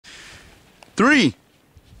3,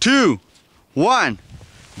 2, 1,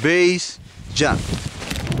 base jump.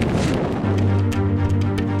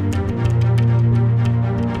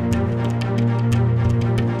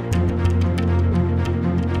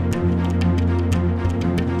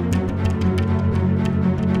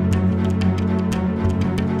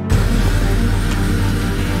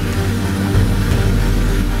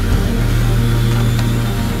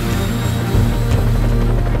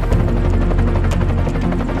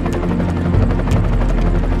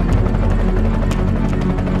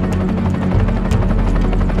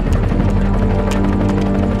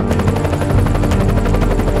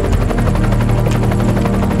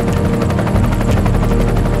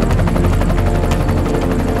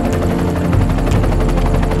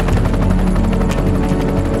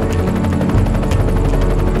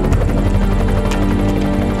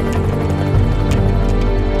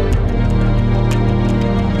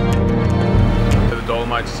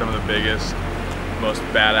 Some of the biggest, most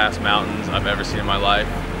badass mountains I've ever seen in my life,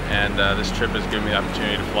 and this trip has given me the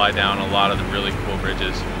opportunity to fly down a lot of the really cool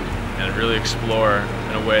bridges and really explore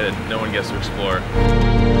in a way that no one gets to explore.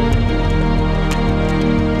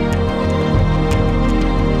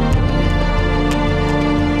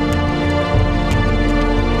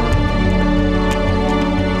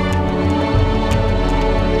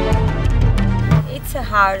 It's a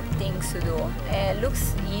hard thing to do. It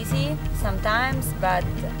looks easy sometimes, but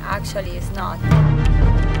actually it's not.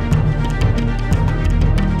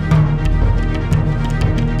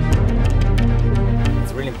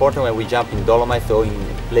 It's really important when we jump in Dolomites or in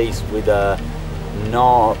a place with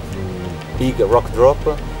no big rock drop,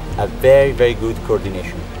 a very good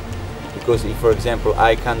coordination. Because if, for example,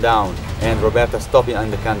 I come down and Roberta stopping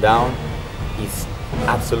on the come down, it's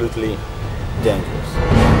absolutely dangerous.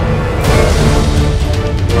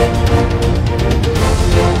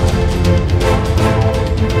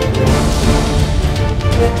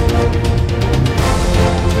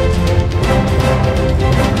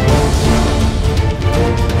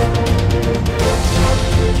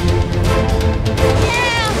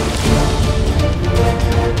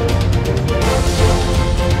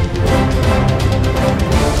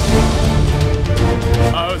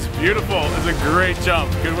 Oh, it was beautiful. It was a great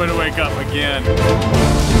jump. Good way to wake up again.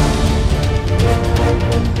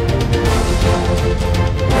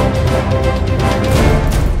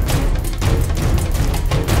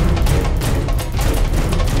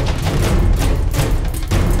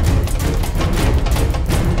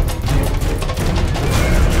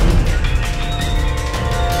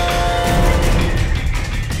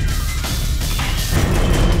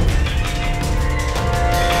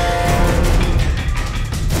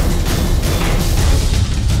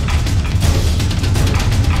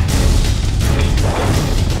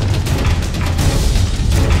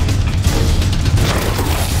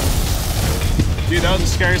 Dude, that was the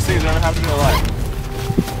scariest thing that's ever happened in my life.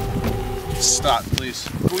 Stop, please.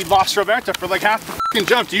 We lost Roberta for like half the fucking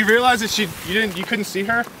jump. Do you realize that you couldn't see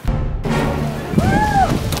her?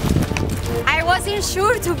 I wasn't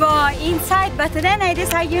sure to go inside, but then I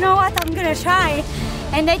decided, you know what, I'm gonna try.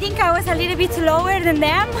 And I think I was a little bit lower than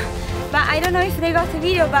them, but I don't know if they got the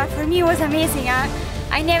video, but for me it was amazing.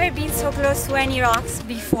 I never been so close to any rocks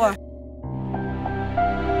before.